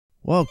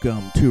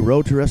Welcome to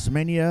Road to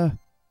Wrestlemania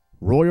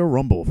Royal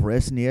Rumble for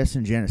SNES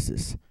and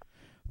Genesis.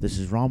 This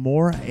is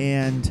Ronmower,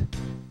 and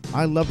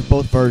I loved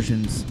both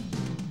versions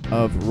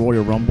of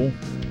Royal Rumble.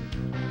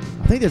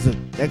 I think there's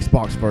an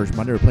Xbox version,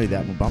 but I never played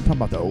that one, but I'm talking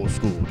about the old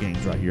school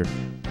games right here.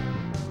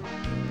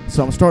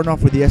 So I'm starting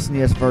off with the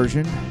SNES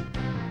version,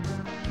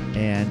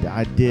 and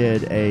I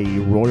did a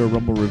Royal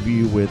Rumble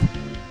review with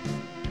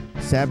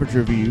Savage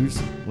Reviews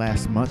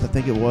last month, I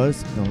think it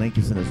was. The link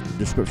is in the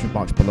description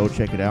box below.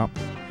 Check it out.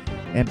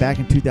 And back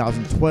in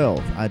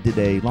 2012, I did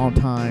a long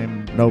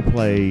time no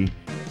play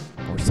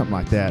or something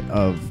like that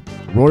of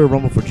Royal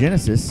Rumble for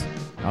Genesis.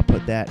 I'll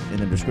put that in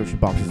the description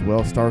box as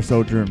well. Star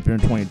Soldier and Finn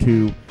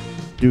 22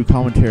 do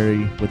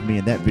commentary with me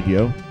in that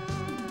video.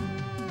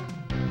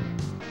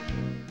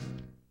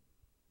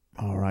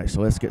 All right,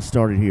 so let's get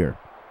started here.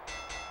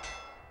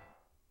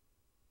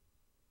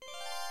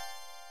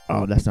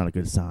 Oh, that's not a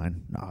good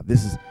sign. No,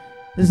 this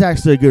is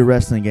actually a good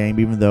wrestling game,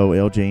 even though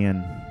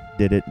LJN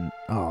did it. And,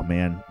 oh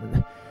man,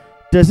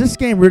 does this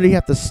game really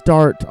have to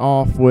start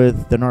off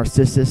with the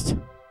narcissist,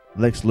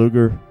 Lex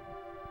Luger?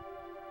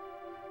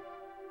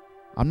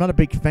 I'm not a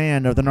big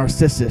fan of the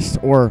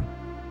narcissist or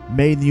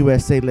Made in the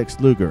USA Lex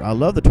Luger. I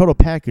love the total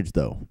package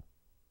though.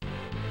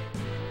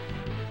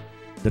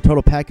 The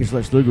total package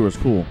Lex Luger was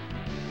cool.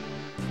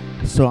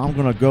 So I'm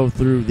gonna go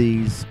through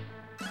these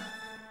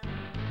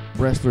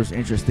wrestlers'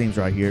 interest themes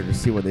right here to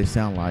see what they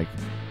sound like.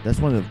 That's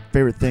one of the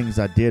favorite things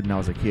I did when I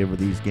was a kid with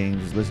these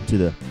games, is listen to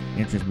the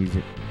entrance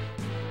music.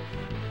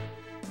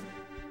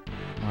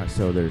 Alright,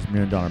 so there's $1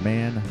 Million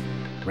Man.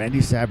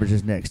 Randy Savage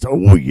is next.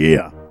 Oh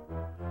yeah,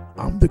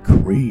 I'm the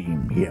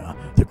cream, yeah,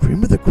 the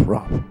cream of the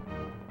crop.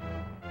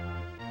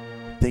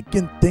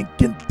 Thinking.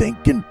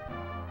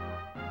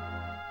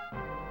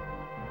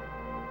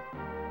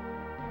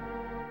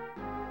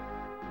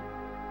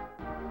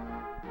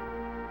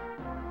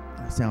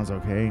 That sounds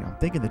okay. I'm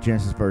thinking the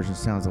Genesis version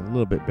sounds a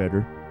little bit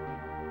better.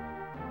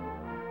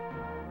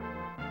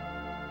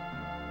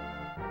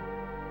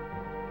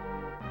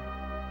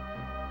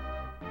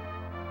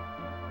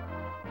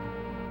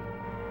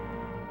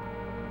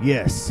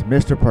 Yes,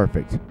 Mr.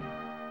 Perfect.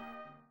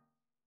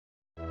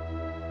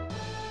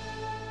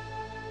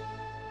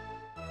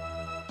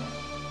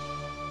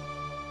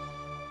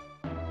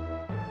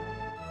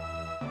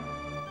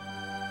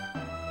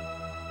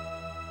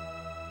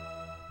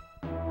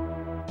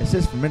 It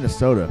says from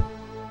Minnesota.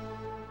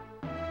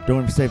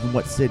 Don't even say from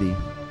what city.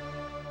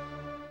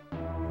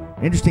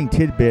 Interesting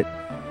tidbit.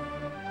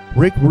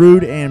 Rick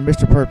Rude and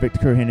Mr.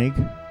 Perfect, Kurt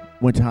Hennig,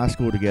 went to high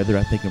school together,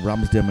 I think in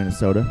Robbinsdale,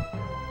 Minnesota.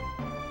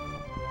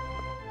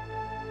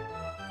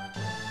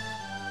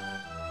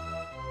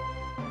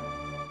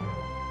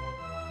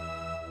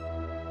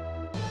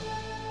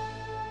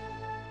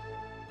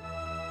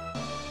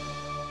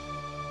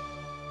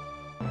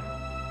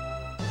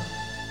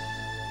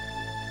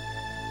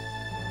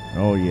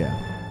 Oh yeah.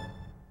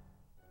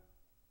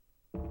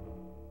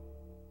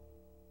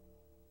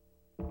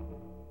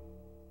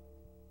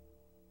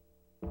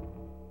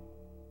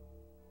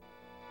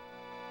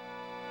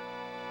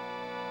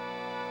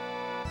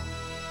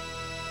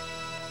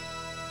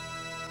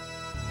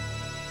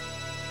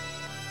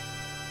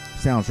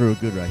 Sounds real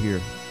good right here.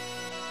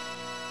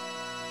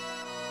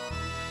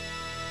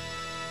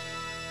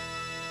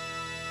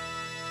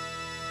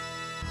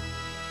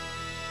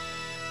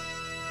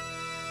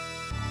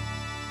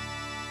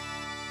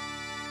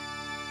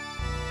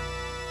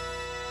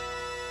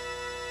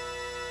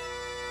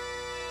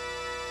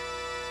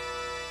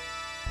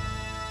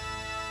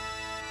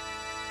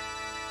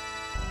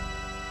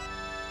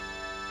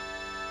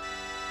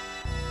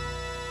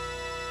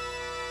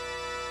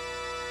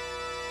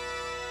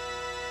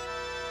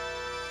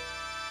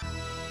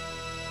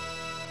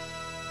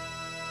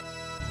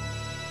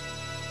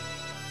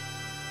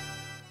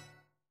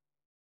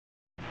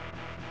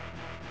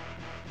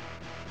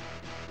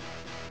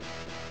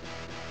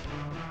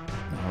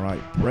 All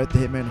right, Bret the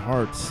Hitman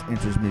Hart's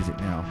enters music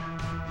now.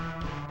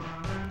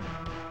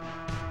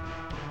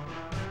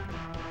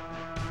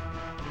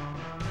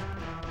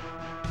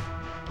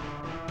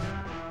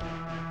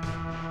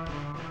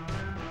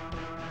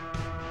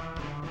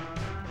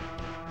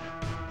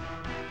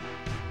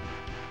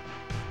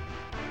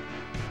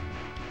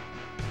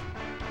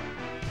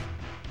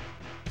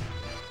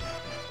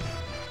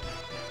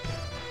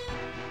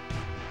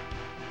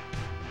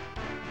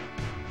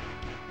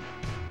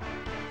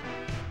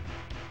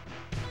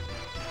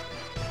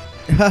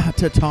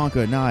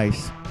 Tatanka,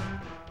 nice.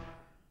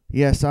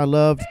 Yes, I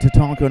loved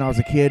Tatanka when I was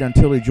a kid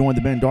until he joined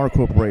the Bendar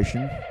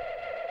Corporation.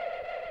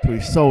 So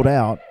he sold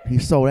out. He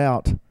sold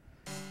out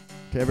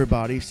to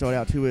everybody. He sold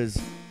out to his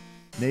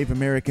Native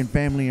American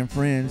family and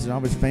friends and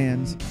all his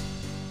fans.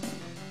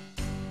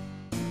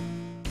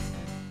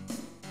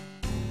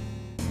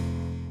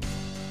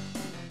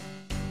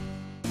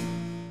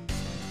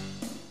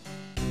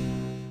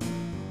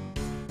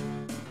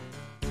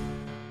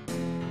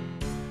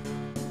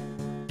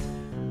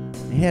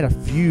 He had a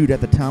feud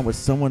at the time with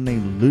someone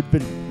named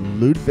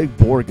Ludwig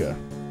Borga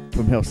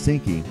from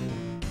Helsinki,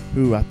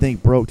 who I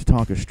think broke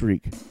Tatanka's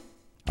streak.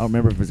 don't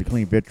remember if it was a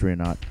clean victory or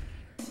not.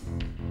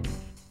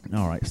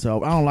 All right,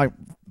 so I don't like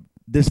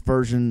this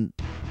version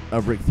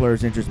of Ric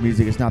Flair's entrance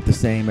music. It's not the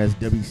same as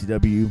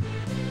WCW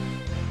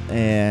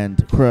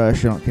and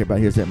Crush. I don't care about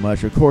his that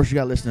much. Of course, you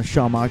got to listen to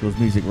Shawn Michaels'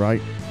 music,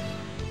 right?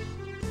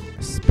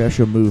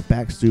 Special move,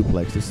 back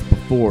suplex. This is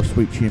before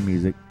Sweet Chin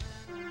music.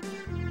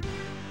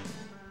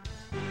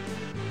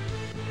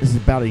 This is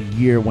about a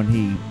year when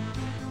he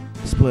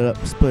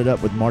split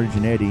up with Marty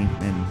Jannetty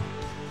and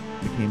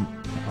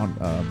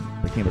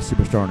became a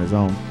superstar on his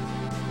own.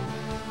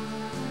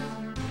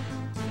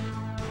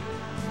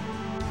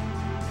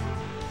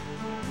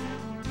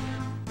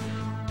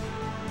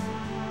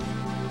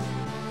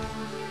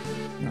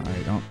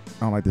 Alright, I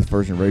don't like this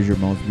version of Razor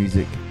Ramon's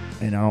music,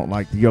 and I don't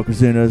like the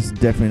Yokozunas,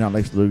 definitely not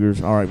Lex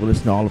Luger's. Alright, we'll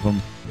listen to all of them.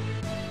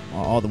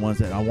 All the ones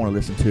that I want to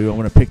listen to. I'm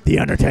going to pick The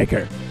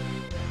Undertaker.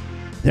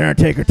 The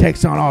Undertaker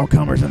takes on all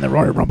comers in the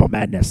Royal Rumble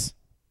Madness.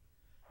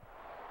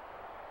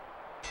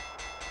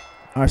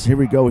 Alright, so here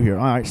we go here.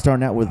 Alright,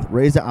 starting out with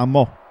Reza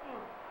Amo.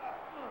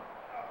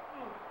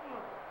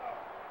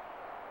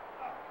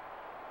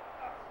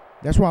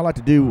 That's what I like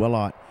to do a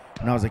lot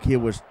when I was a kid,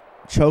 was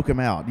choke him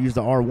out. Use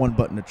the R1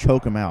 button to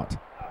choke him out.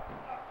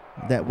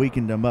 That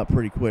weakened him up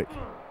pretty quick.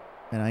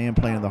 And I am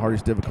playing the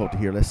hardest difficulty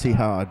here. Let's see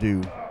how I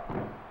do.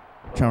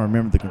 I'm trying to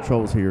remember the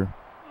controls here.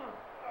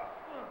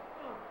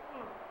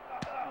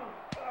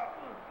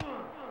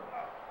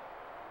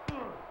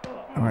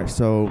 Alright,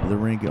 so the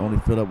ring can only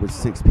fill up with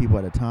 6 people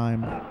at a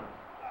time.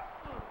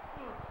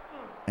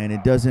 And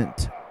it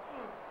doesn't...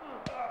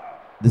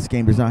 This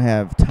game does not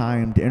have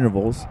timed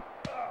intervals,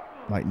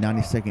 like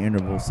 90-second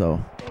intervals,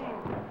 so...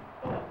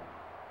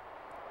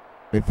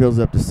 It fills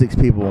up to 6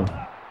 people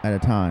at a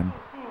time.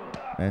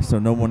 And so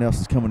no one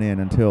else is coming in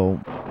until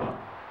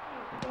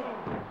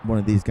one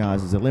of these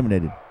guys is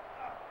eliminated.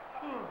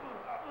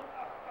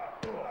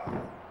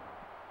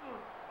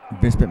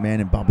 Vince McMahon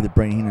and Bobby the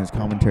Brain Heenan's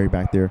commentary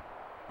back there.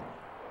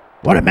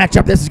 What a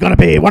matchup this is going to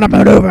be. What a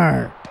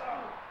maneuver.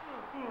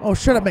 Oh,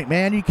 shut up,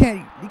 McMahon. You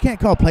can't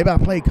call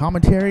play-by-play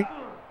commentary.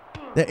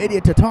 That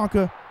idiot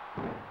Tatanka.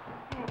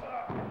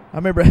 I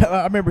remember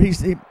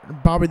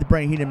Bobby the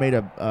Brain Heenan made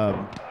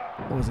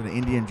what was it, an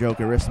Indian joke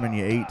at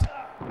WrestleMania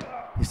 8.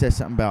 He said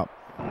something about,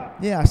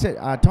 yeah,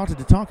 I talked to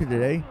Tatanka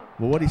today.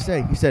 Well, what'd he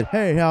say? He said,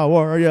 hey, how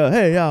are ya?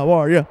 Hey, how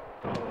are ya?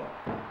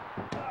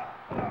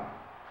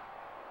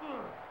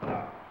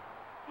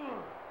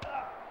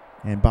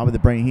 And Bobby the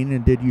Brain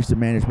Heenan did used to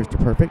manage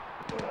Mr. Perfect.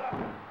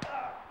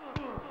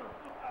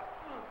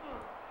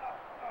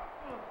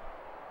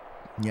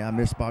 Yeah, I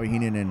miss Bobby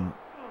Heenan and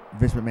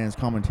Vince McMahon's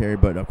commentary,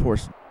 but of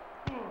course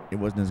it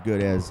wasn't as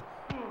good as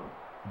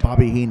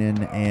Bobby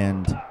Heenan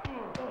and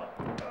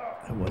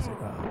who was it?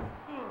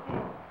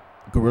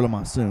 Gorilla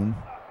Monsoon.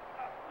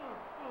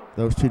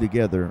 Those two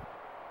together,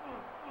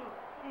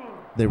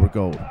 they were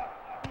gold.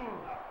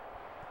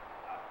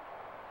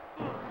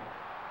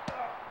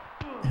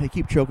 They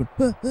keep choking.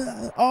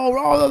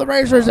 Oh, the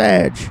Razor's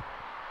Edge.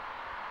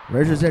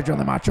 Razor's Edge on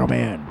the Macho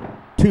Man.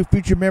 2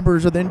 future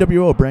members of the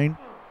NWO, Brain.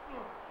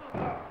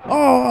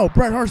 Oh,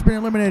 Bret Hart's been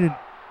eliminated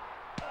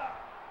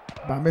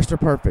by Mr.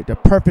 Perfect. A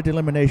perfect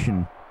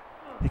elimination.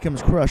 Here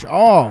comes Crush.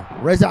 Oh,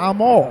 Reza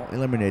Amo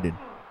eliminated.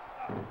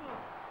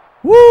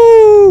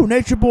 Woo!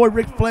 Nature Boy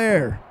Ric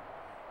Flair.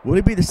 Will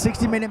he be the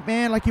 60-minute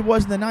man like he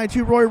was in the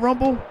 92 Royal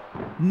Rumble?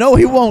 No,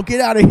 he won't.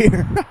 Get out of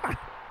here.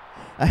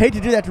 I hate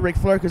to do that to Ric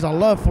Flair because I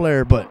love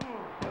Flair, but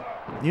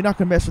you're not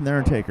going to mess with the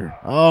Undertaker.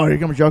 Oh, here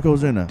comes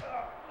Yokozuna.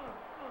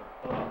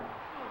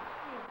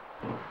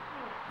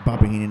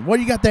 Bobby Heenan. What,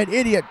 you got that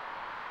idiot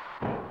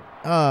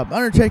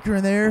Undertaker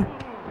in there?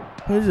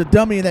 Who's a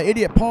dummy, and that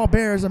idiot Paul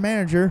Bearer as a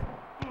manager.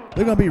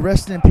 They're going to be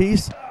resting in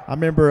peace. I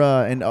remember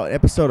in an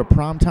episode of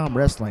Primetime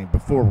Wrestling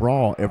before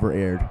Raw ever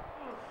aired,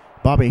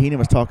 Bobby Heenan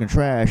was talking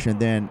trash, and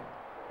then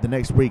the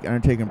next week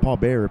Undertaker and Paul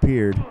Bearer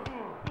appeared,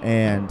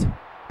 and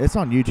it's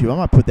on YouTube.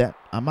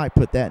 I might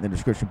put that in the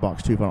description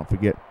box too if I don't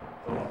forget.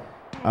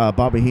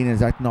 Bobby Heenan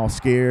is acting all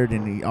scared,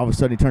 and all of a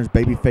sudden he turns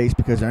babyface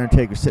because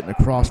Undertaker's sitting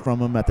across from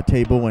him at the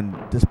table and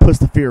just puts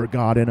the fear of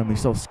God in him.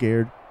 He's so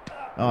scared.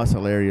 Oh, it's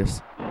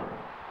hilarious.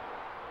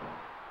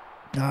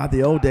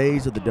 The old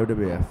days of the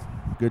WWF.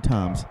 Good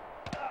times.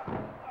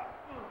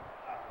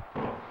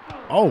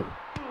 Oh,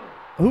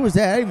 who was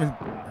that? I'm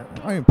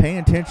not even paying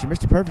attention.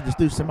 Mr. Perfect just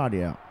threw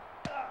somebody out.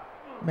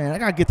 Man, I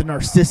gotta get the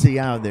Narcissi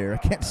out of there. I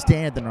can't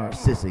stand the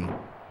Narcissi.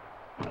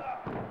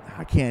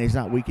 I can't. He's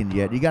not weakened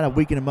yet. You gotta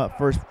weaken him up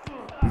first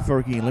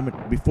before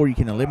you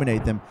can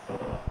eliminate them.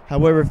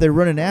 However, if they're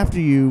running after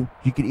you,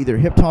 you can either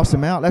hip toss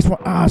them out. That's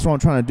what I'm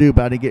trying to do,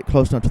 but I didn't get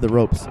close enough to the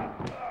ropes.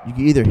 You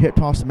can either hip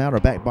toss them out or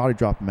back body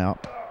drop them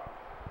out.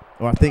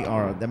 Or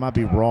that might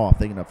be Raw. I'm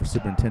thinking of for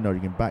Super Nintendo. You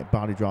can back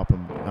body drop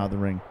them out of the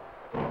ring.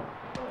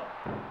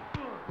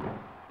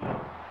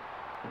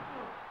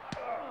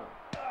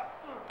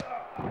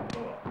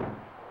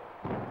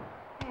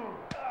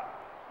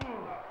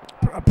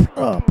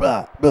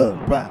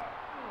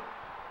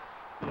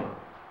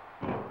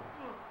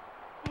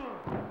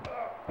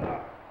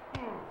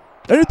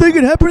 Anything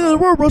can happen in the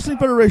World Wrestling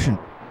Federation.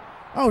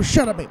 Oh,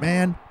 shut up,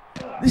 McMahon.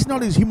 Listen to all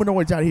these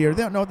humanoids out here.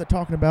 They don't know what they're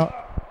talking about.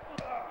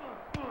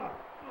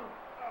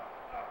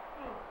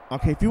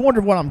 Okay, if you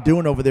wonder what I'm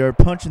doing over there,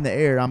 punching the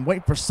air, I'm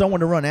waiting for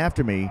someone to run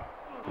after me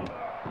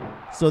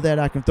so that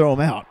I can throw him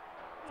out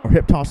or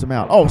hip toss him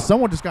out. Oh,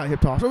 someone just got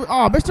hip tossed.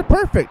 Oh, Mr.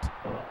 Perfect.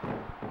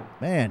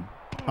 Man.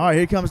 All right,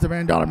 here comes the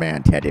 $1 million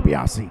man, Ted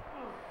DiBiase.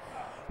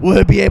 Will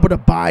he be able to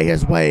buy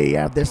his way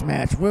out of this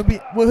match? Will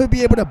he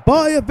be able to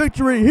buy a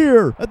victory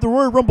here at the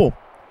Royal Rumble?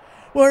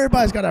 Well,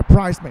 everybody's got a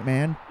price,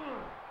 McMahon.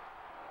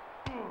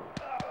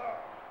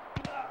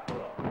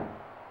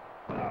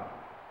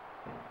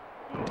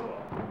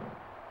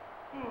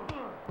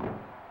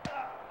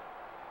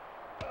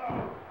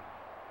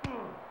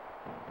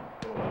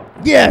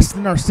 Yes, the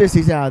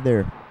Narcissi's out of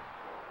there.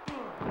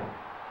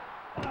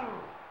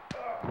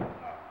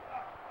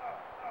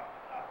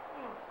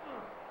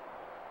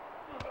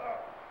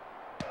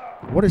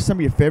 What are some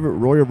of your favorite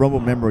Royal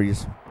Rumble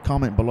memories?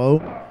 Comment below.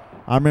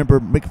 I remember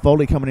Mick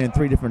Foley coming in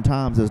 3 different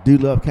times as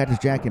Dude Love, Cactus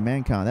Jack, and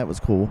Mankind. That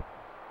was cool.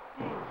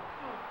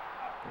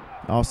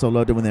 I also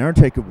loved it when The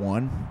Undertaker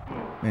won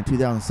in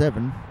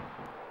 2007.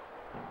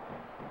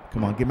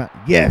 Come on, get him out.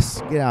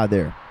 Yes, get out of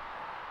there.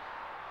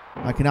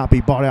 I cannot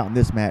be bought out in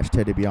this match,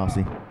 Ted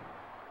DiBiase.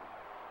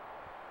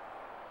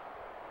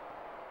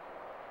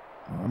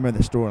 I remember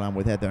the storyline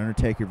with that, The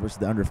Undertaker versus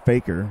The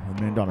Underfaker.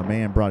 The $1 million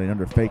man brought in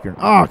Underfaker.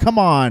 Oh, come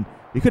on.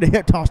 You could have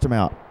hip-tossed him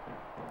out.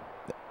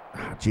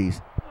 Oh,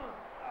 jeez.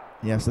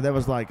 Yeah, so that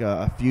was like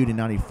a feud in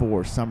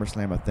 94,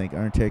 SummerSlam, I think.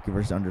 Undertaker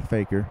versus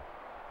Underfaker.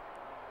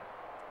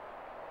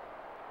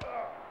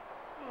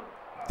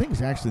 I think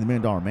it's actually the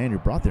 $1 million man who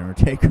brought The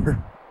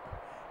Undertaker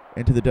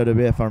into the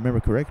WWF, if I remember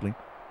correctly.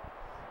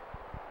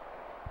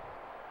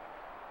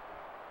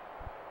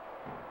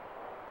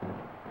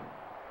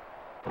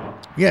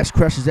 Yes,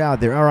 Crush is out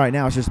there. All right,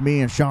 now it's just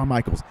me and Shawn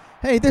Michaels.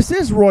 Hey, this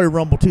is Royal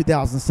Rumble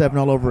 2007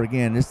 all over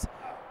again. It's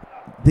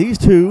these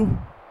two,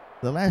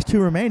 the last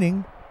 2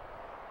 remaining.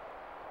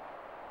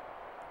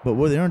 But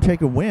will The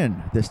Undertaker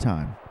win this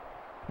time?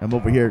 I'm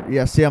over here.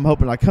 Yeah, see, I'm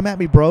hoping, like, come at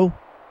me, bro.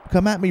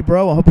 Come at me,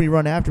 bro. I'm hoping you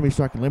run after me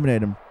so I can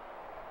eliminate him.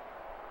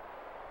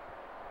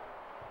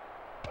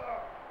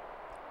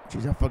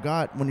 Jeez, I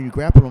forgot when you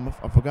grapple him,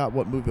 I forgot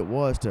what move it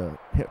was to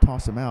hip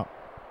toss him out.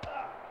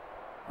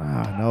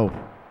 Ah, no.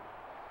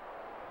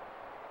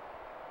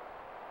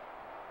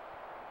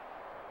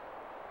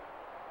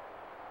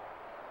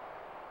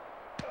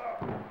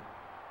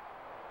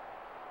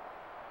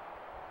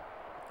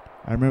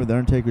 I remember the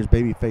Undertaker's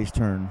babyface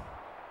turn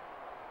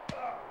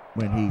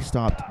when he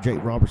stopped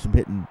Jake Roberts from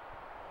hitting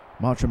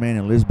Macho Man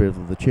and Elizabeth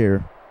with the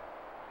chair.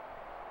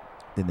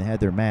 Then they had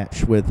their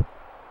match with,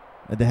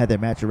 they had their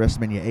match at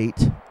WrestleMania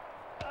 8.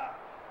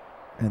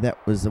 And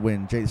that was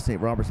when Jake the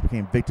Snake Roberts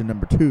became victim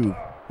number 2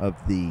 of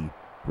the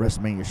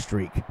WrestleMania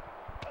streak.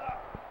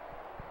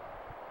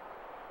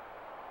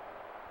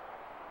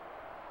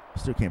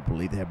 Still can't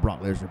believe they had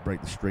Brock Lesnar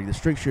break the streak. The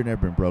streak should have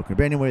never been broken.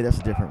 But anyway, that's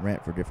a different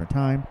rant for a different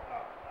time.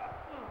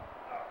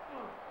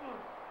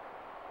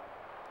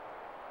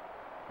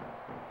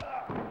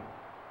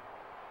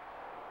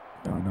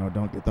 Oh, no,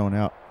 don't get thrown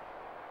out.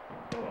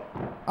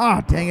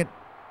 Ah, dang it.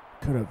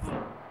 Could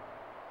have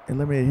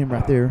eliminated him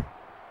right there.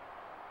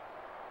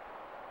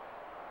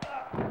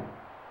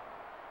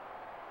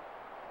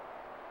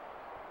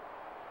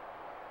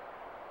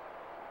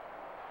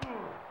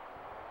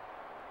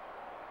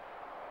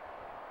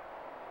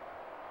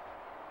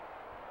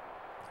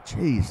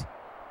 Jeez.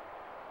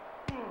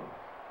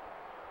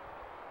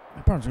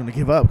 I'm probably going to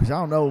give up because I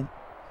don't know.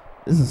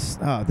 This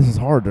is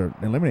hard to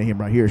eliminate him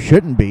right here.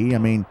 Shouldn't be. I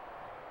mean,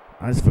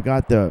 I just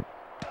forgot I'm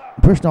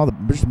pushing all the,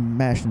 just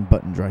mashing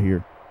buttons right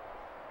here.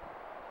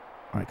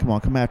 All right, come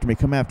on, come after me,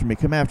 come after me,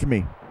 come after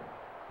me.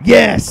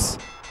 Yes!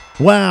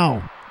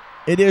 Wow.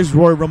 It is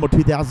Royal Rumble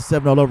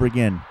 2007 all over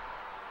again.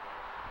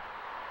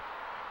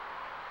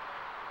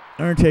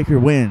 Undertaker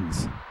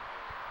wins.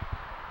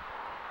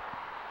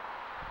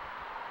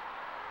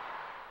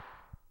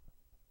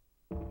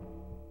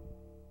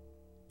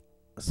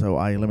 So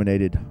I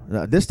eliminated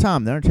this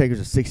time. The Undertaker's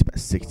a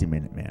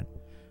 60-minute man.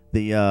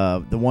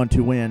 The one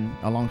to win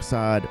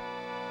alongside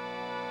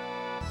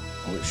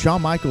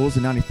Shawn Michaels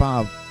in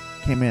 '95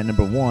 came in at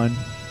number 1.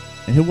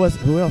 And who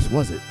else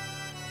was it?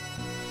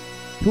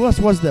 Who else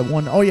was that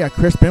one? Oh yeah,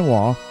 Chris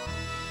Benoit.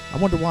 I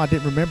wonder why I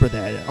didn't remember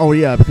that. Oh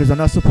yeah, because I'm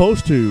not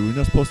supposed to. You're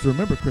not supposed to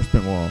remember Chris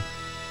Benoit.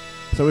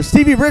 So it's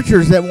Stevie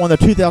Richards that won the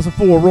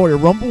 2004 Royal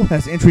Rumble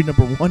as entry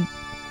number 1.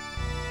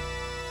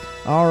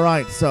 All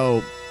right,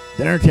 so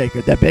The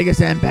Undertaker, the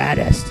biggest and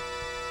baddest.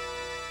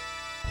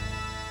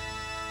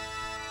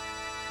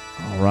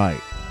 All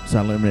right, so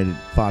I eliminated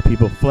 5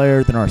 people.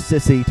 Flair, the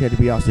Narcissi, Ted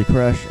DiBiase,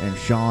 Crush, and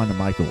Shawn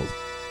Michaels.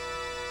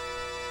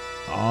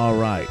 All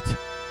right.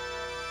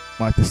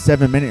 Like the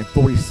 7-minute and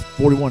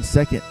 41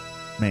 second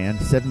man.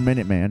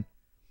 7-minute man.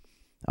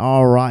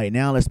 All right,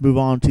 now let's move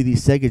on to the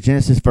Sega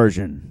Genesis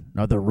version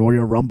of the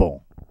Royal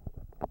Rumble.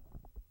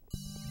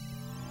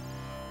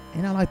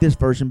 And I like this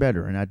version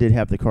better, and I did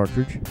have the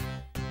cartridge.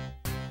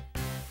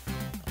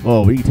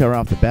 Oh, we can tell right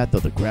off the bat, though,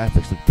 the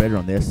graphics look better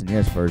on the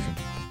SNES version.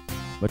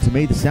 But to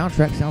me, the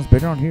soundtrack sounds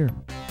better on here.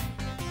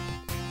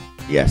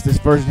 Yes, this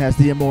version has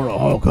the immortal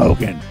Hulk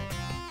Hogan.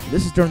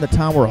 This is during the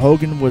time where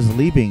Hogan was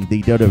leaving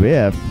the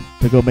WWF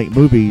to go make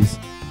movies,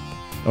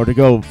 or to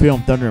go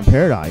film Thunder in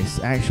Paradise,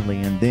 actually.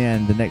 And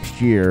then the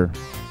next year,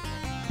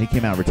 he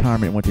came out of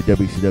retirement and went to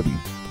WCW.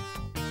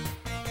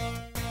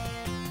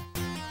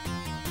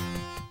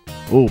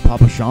 Oh,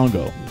 Papa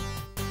Shango.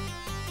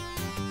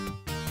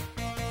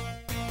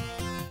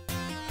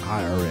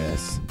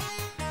 IRS.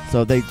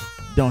 So they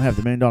don't have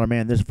the $1 Million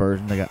Man in this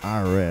version. They got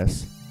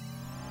IRS.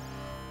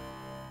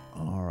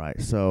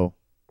 Alright, so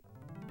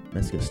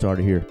let's get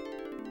started here.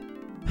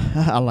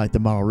 I like the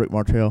model Rick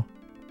Martel.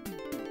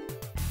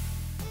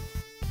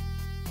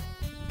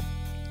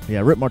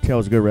 Yeah, Rick Martel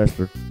is a good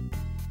wrestler.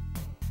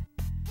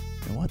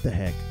 And what the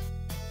heck?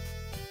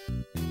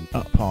 I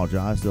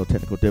apologize. Little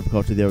technical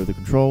difficulty there with the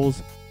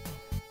controls.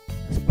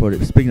 Let's put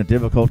it. Speaking of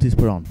difficulties,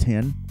 put it on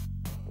 10.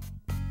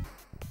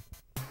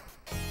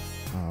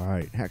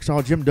 Alright,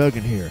 Hacksaw Jim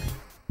Duggan here.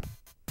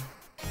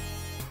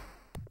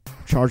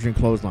 Charging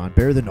clothesline.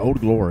 Better than Old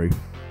Glory.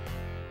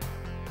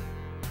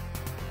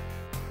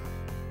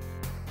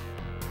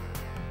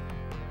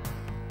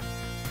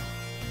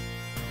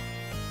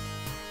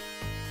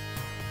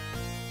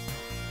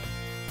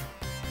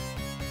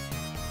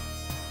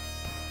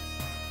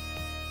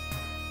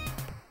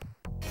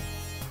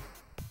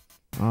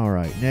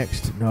 Alright,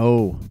 next.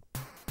 No.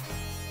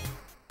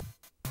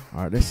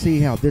 Alright, let's see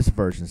how this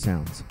version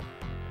sounds.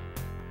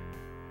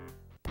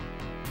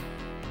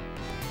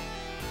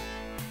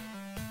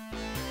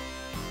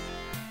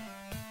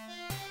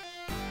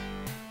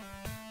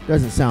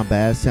 Doesn't sound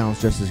bad.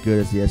 Sounds just as good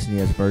as the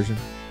SNES version.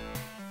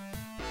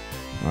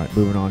 Alright,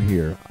 moving on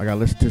here. I gotta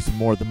listen to some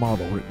more of the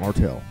model, Rick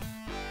Martel.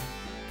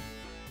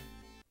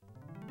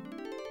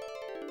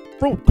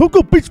 From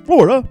Cocoa Beach,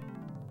 Florida,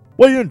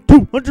 weighing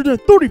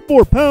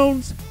 234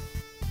 pounds,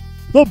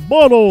 the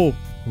model,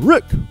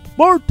 Rick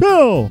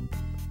Martel.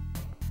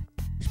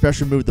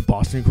 Special move, the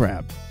Boston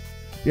Crab.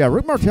 Yeah,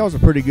 Rick Martel is a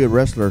pretty good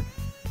wrestler.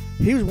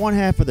 He was one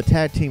half of the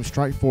tag team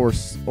Strike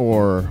Force,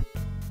 or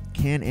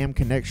Can-Am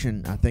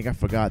Connection, I think I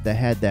forgot, that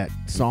had that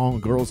song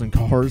Girls in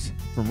Cars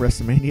from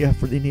Wrestlemania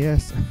for the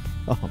NES.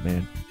 Oh,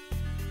 man.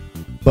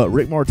 But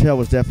Rick Martel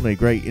was definitely a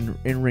great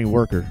in-ring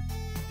worker.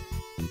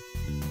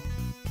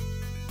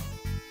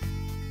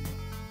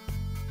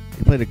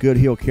 He played a good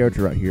heel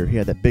character right here. He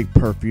had that big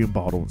perfume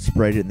bottle and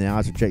sprayed it in the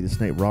eyes of Jake the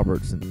Snake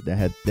Roberts, and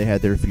they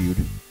had their feud.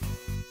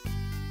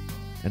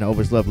 And I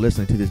always loved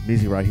listening to this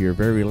music right here.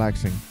 Very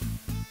relaxing.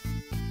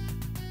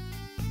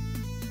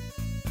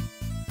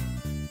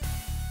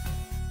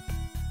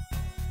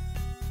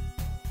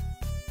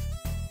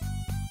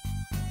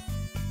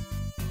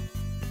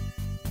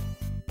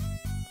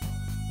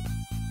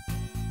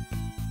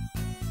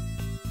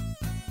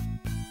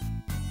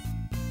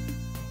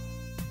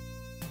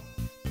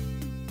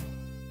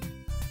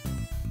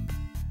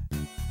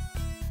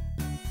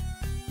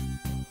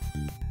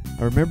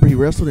 I remember he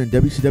wrestled in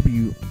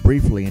WCW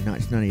briefly in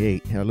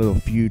 1998. Had a little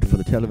feud for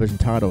the television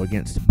title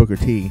against Booker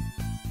T.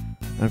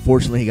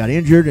 Unfortunately, he got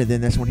injured, and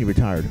then that's when he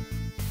retired.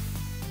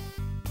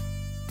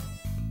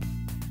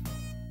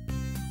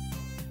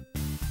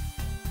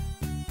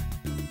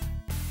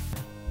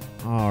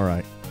 All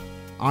right.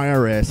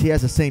 IRS. He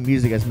has the same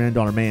music as $1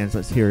 Million Man, so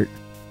let's hear it.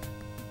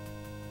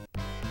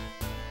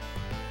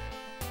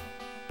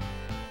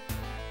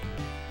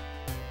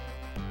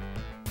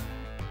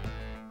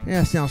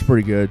 Yeah, sounds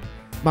pretty good.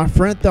 My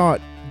friend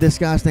thought this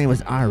guy's name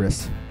was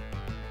Iris.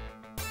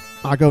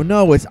 I go,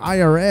 no, it's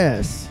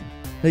IRS.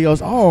 He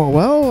goes, oh,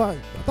 well, I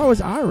thought it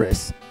was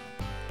Iris.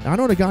 I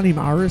know a guy named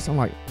Iris. I'm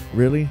like,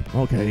 really?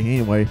 Okay,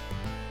 anyway.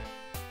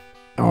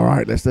 All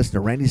right, let's listen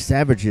to Randy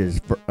Savage's,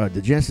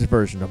 the Genesis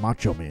version of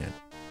Macho Man.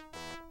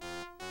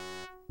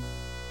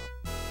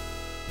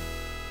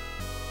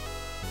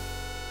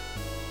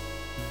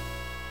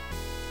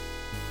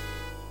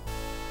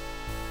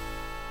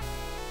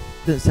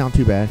 Didn't sound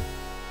too bad.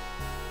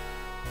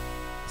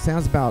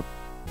 Sounds about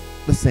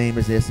the same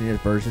as the SNES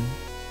version,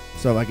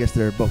 so I guess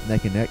they're both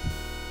neck and neck.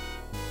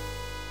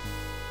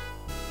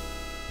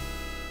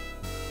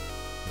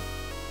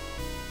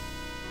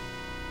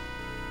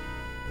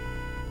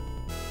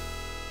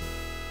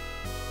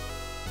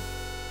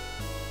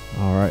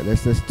 Alright,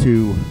 let's listen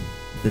to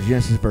the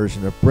Genesis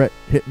version of Bret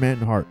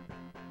Hitman Hart.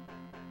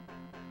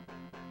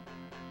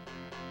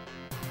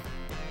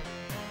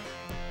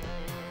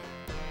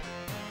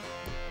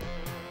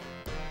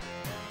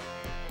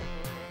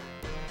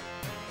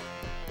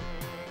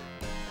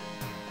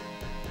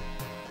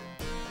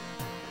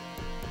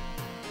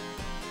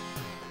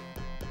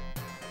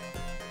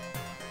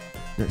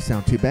 Doesn't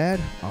sound too bad.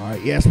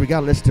 Alright, yes, we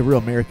gotta listen to Real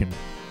American.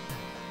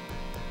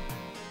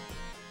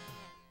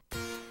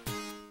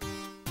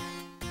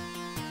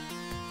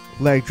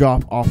 Leg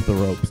drop off the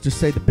ropes. Just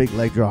say the big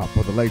leg drop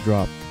or the leg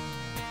drop.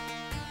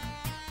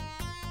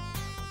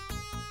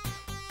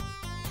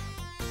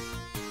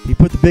 He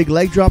put the big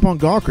leg drop on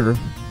Gawker.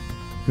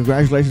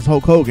 Congratulations,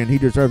 Hulk Hogan. He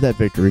deserved that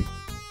victory.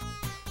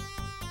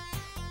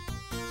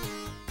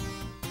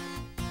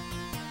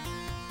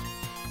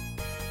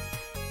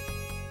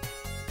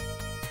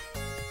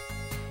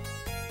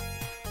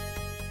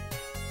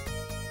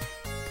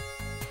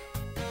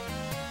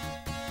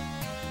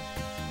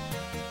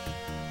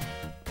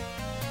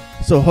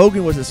 So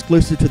Hogan was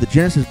exclusive to the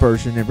Genesis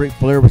version, and Ric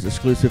Flair was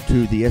exclusive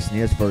to the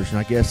SNES version.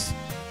 I guess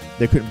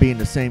they couldn't be in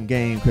the same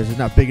game because it's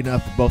not big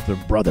enough for both of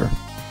them, brother.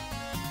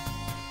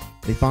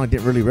 They finally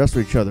didn't really wrestle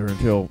each other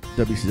until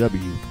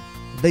WCW.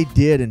 They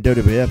did in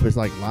WWF. It's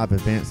like live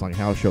events, like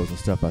house shows and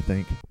stuff, I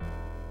think.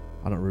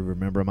 I don't really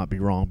remember. I might be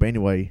wrong. But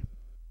anyway,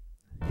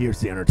 here's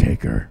The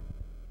Undertaker.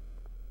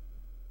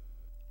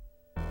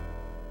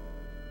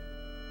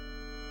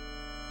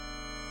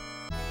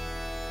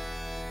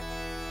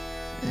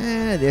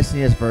 The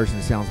SNES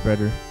version sounds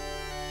better.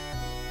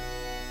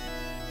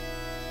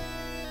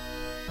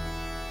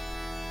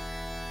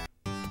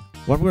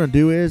 What I'm going to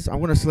do is I'm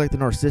going to select the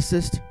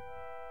Narcissist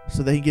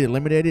so they can get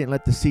eliminated and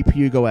let the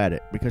CPU go at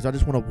it, because I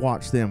just want to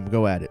watch them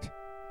go at it.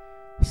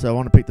 So I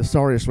want to pick the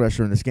sorriest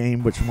wrestler in this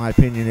game, which in my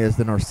opinion is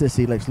the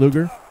Narcissi Lex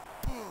Luger.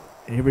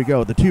 And here we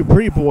go. The two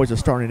pretty boys are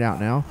starting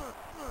out now.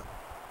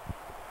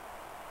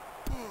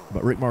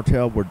 But Rick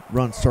Martel would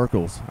run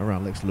circles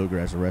around Lex Luger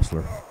as a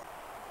wrestler.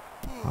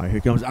 All right, here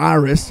comes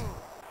Iris.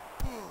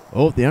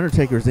 Oh, the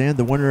Undertaker's in,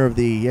 the winner of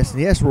the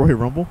SNES Royal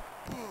Rumble.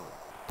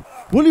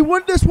 Will he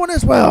win this one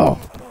as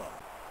well?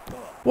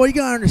 Well, you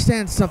gotta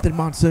understand something,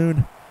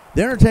 Monsoon.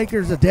 The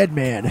Undertaker's a dead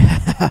man.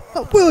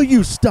 Will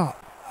you stop?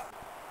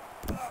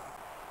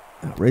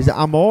 Reza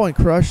Amol and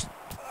Crush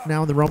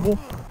now in the Rumble.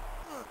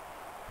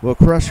 Will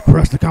Crush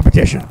the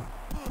competition?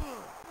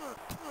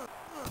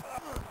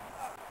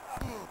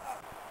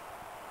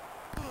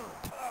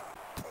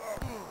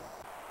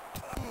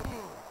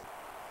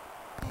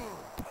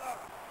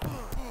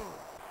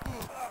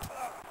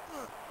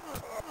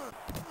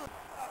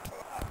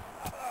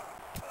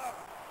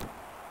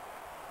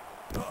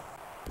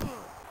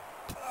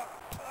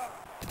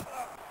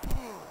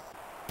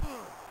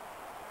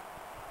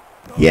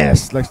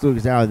 Yes, Lex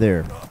Luger's out of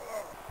there.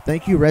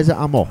 Thank you, Reza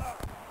Amo.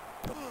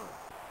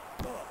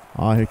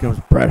 Oh, here comes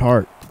Bret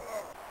Hart.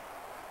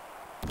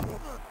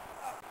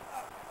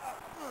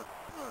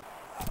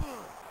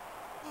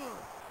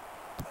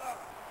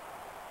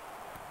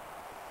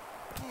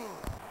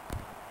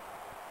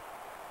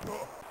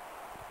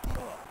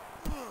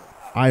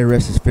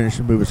 IRS's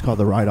finishing move is called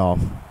the write-off.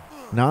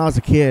 Now, when I was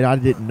a kid, I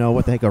didn't know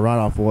what the heck a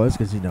write-off was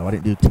because, you know, I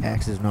didn't do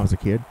taxes when I was a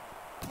kid.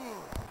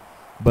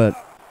 But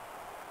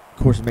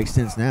of course, it makes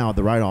sense now,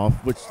 the write-off,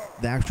 which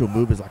the actual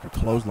move is like a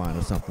clothesline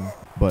or something,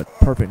 but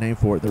perfect name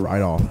for it, the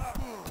write-off.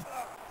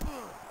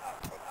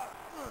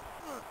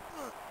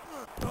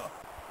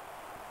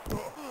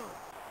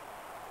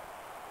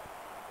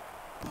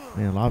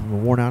 Man, a lot of them are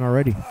worn out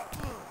already.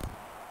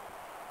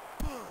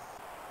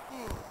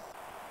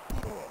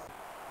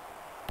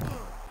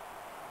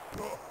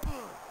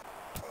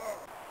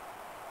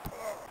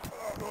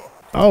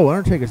 Oh,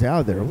 Undertaker's out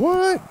of there.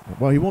 What?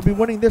 Well, he won't be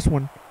winning this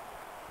one.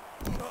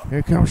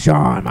 Here comes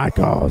Shawn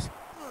Michaels.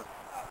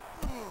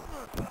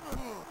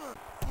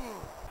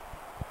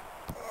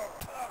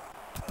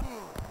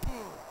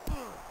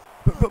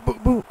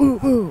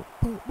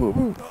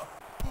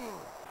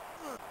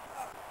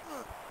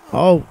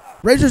 Oh,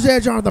 Razor's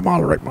Edge on the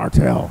model, Rick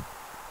Martel.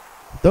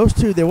 Those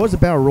two, there was a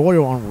Battle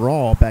Royal on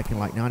Raw back in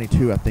like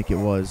 92, I think it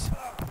was.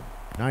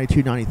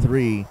 92,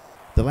 93.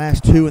 The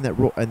last two in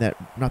that,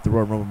 not the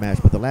Royal Rumble match,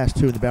 but the last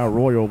two in the Battle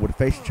Royal would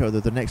face each other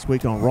the next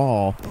week on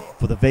Raw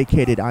for the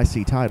vacated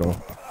IC title.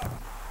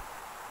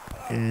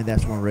 And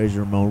that's when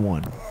Razor Ramon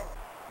won.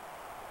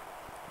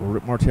 Will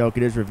Rick Martel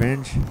get his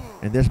revenge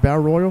in this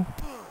Battle Royal?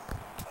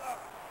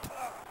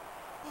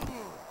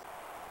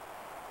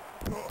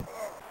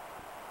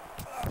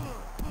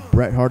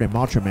 Bret Hart and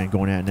Macho Man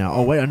going at it now.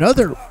 Oh, wait,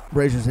 another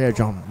Razor's Edge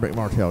on Rick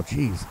Martel.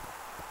 Jeez.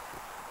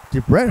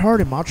 Did Bret Hart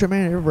and Macho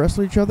Man ever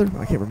wrestle each other?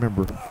 I can't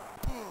remember.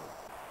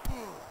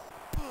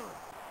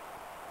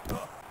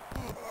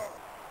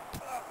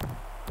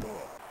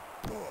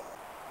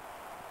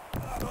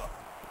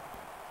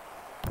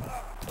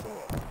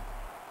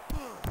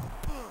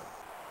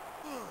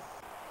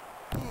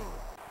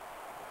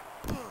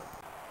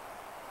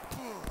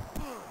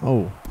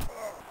 Oh.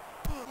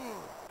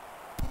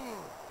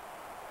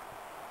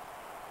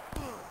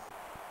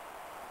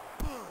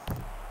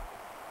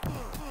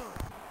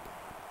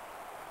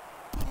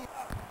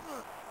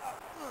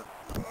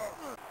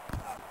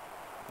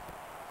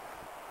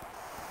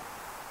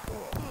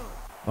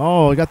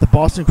 Oh, I got the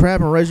Boston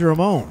Crab and Razor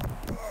Ramon.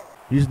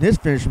 Using his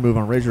finishing move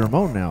on Razor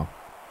Ramon now.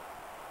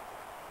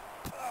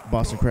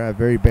 Boston Crab,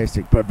 very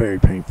basic, but very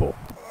painful.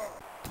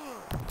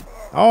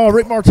 Oh,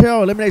 Rick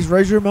Martel eliminates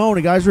Razor Ramon.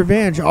 He got his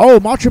revenge. Oh,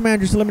 Macho Man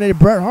just eliminated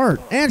Bret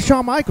Hart and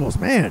Shawn Michaels.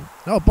 Man.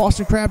 Oh,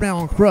 Boston Crab now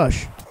on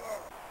Crush.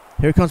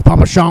 Here comes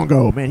Papa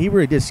Shango. Man, he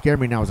really did scare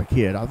me when I was a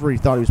kid. I really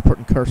thought he was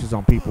putting curses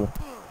on people.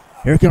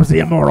 Here comes the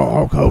immortal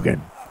Hulk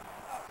Hogan.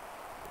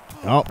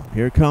 Oh,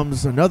 here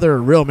comes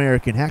another real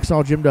American,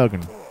 Hacksaw Jim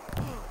Duggan.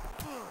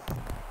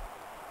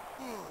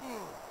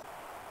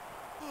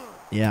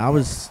 Yeah, I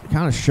was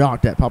kind of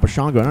shocked that Papa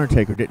Shango and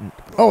Undertaker didn't.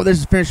 Oh, this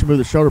is finishing move,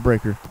 the shoulder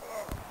breaker.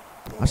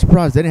 I'm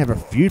surprised they didn't have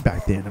a feud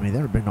back then. I mean,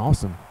 that would have been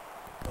awesome.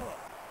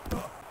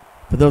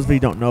 For those of you who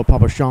don't know,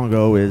 Papa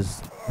Shango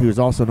he was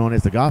also known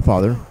as the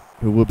Godfather,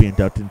 who will be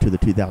inducted into the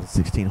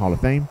 2016 Hall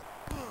of Fame.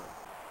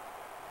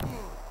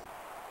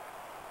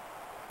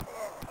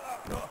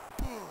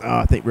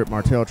 I think Rip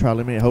Martel tried to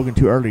eliminate Hogan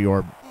too early,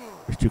 or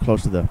he's too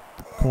close to the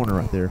corner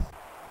right there.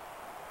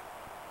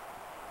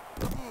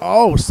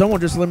 Oh, someone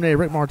just eliminated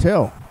Rick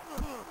Martel.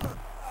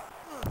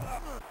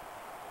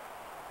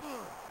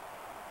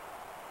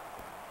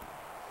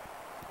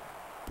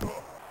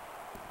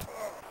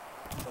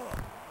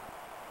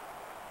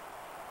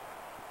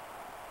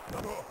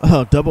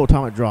 Oh, double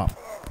atomic drop.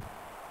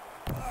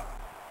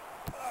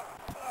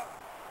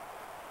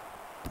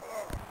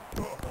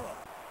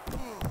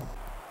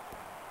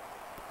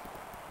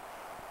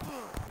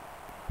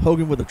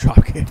 Hogan with a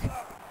drop kick.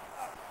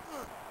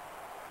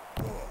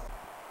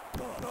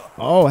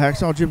 Oh,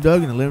 Hacksaw Jim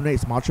Duggan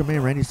eliminates Macho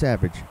Man Randy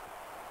Savage.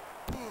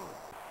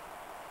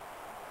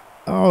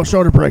 Oh,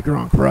 shoulder breaker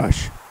on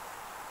Crush.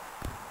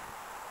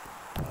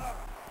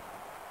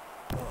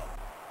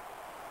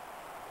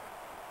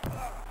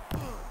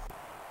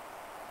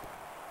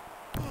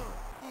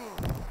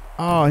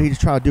 Oh, he just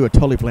tried to do a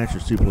Tully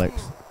Blanchard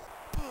suplex.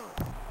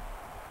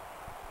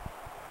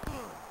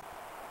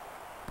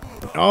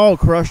 Oh,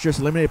 Crush just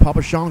eliminated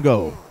Papa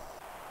Shango.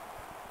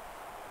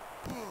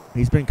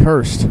 He's been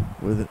cursed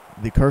with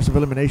the curse of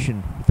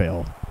elimination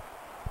failed.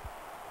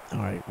 All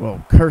right,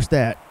 well, curse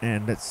that,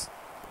 and that's.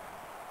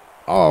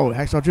 Oh,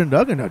 Hacksaw Jim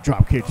Duggan a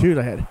drop kick too.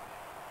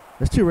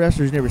 There's two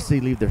wrestlers you never see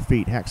leave their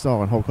feet: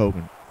 Hacksaw and Hulk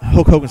Hogan.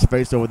 Hulk Hogan's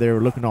face over there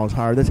looking all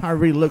tired. That's how he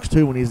really looks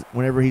too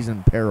whenever he's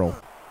in peril.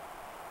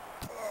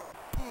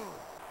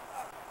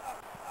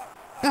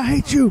 I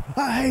hate you!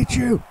 I hate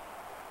you!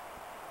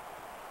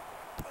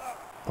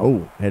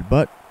 Oh,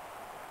 headbutt.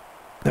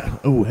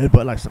 Oh,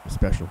 headbutt like something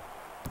special.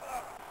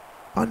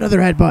 Another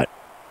headbutt.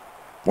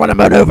 What a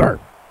maneuver!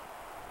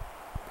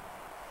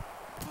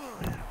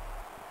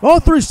 All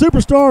three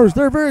superstars,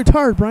 they're very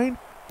tired, Brain.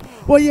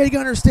 Well, yeah, you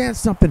gotta understand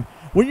something.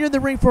 When you're in the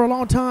ring for a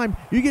long time,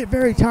 you get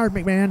very tired,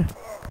 McMahon.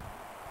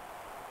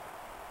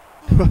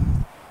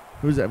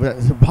 Who's that?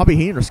 Was that Bobby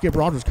Heenan or Skip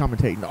Rogers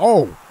commentating?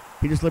 Oh!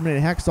 He just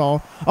eliminated Hacksaw.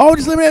 Oh, he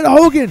just eliminated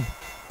Hogan.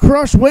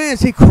 Crush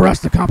wins. He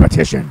crushed the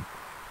competition.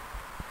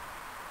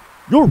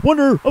 Your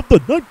winner of the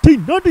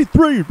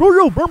 1993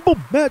 Royal Rumble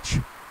match,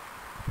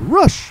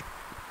 Rush.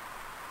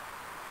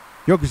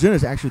 Yokozuna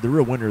is actually the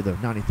real winner of the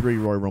 93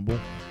 Royal Rumble.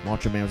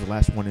 Macho Man was the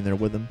last one in there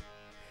with him.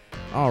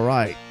 All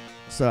right.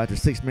 So after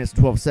 6 minutes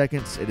and 12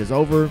 seconds, it is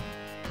over.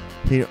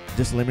 He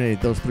just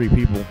eliminated those three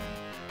people.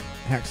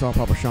 Hacksaw,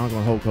 Papa Shango,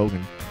 and Hulk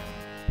Hogan.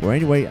 Well,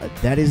 anyway,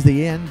 that is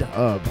the end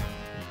of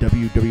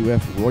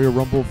WWF Royal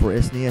Rumble for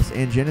SNES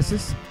and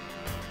Genesis.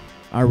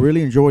 I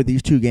really enjoyed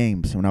these two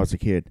games when I was a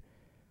kid.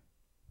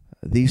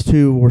 These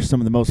two were some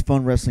of the most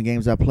fun wrestling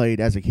games I played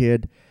as a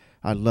kid.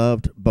 I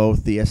loved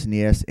both the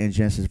SNES and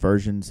Genesis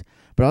versions,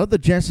 but I love the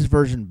Genesis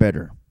version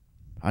better.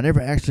 I never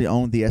actually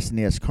owned the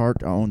SNES cart.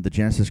 I owned the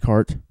Genesis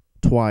cart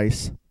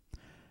twice.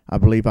 I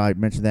believe I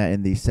mentioned that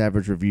in the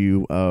Savage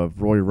review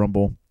of Royal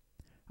Rumble.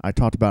 I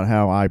talked about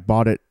how I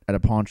bought it at a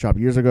pawn shop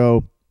years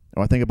ago.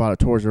 Or I think about it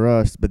Toys R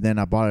Us, but then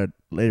I bought it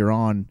later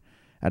on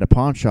at a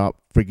pawn shop,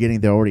 forgetting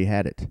they already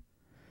had it.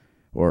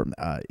 Or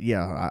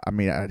yeah, I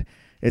mean,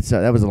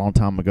 that was a long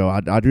time ago.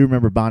 I do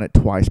remember buying it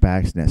twice by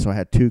accident, so I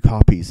had two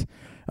copies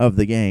of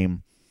the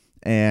game,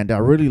 and I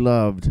really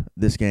loved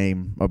this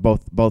game, or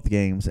both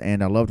games,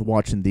 and I loved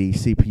watching the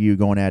CPU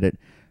going at it,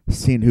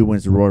 seeing who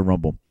wins the Royal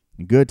Rumble.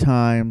 Good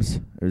times.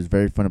 It was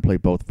very fun to play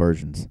both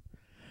versions.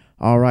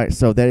 All right,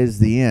 so that is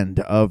the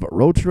end of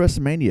Road to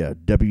WrestleMania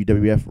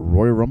WWF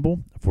Royal Rumble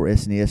for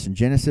SNES and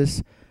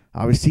Genesis.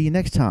 I will see you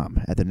next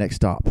time at the next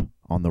stop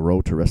on the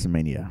Road to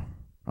WrestleMania.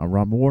 I'm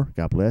Ron Moore.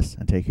 God bless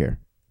and take care.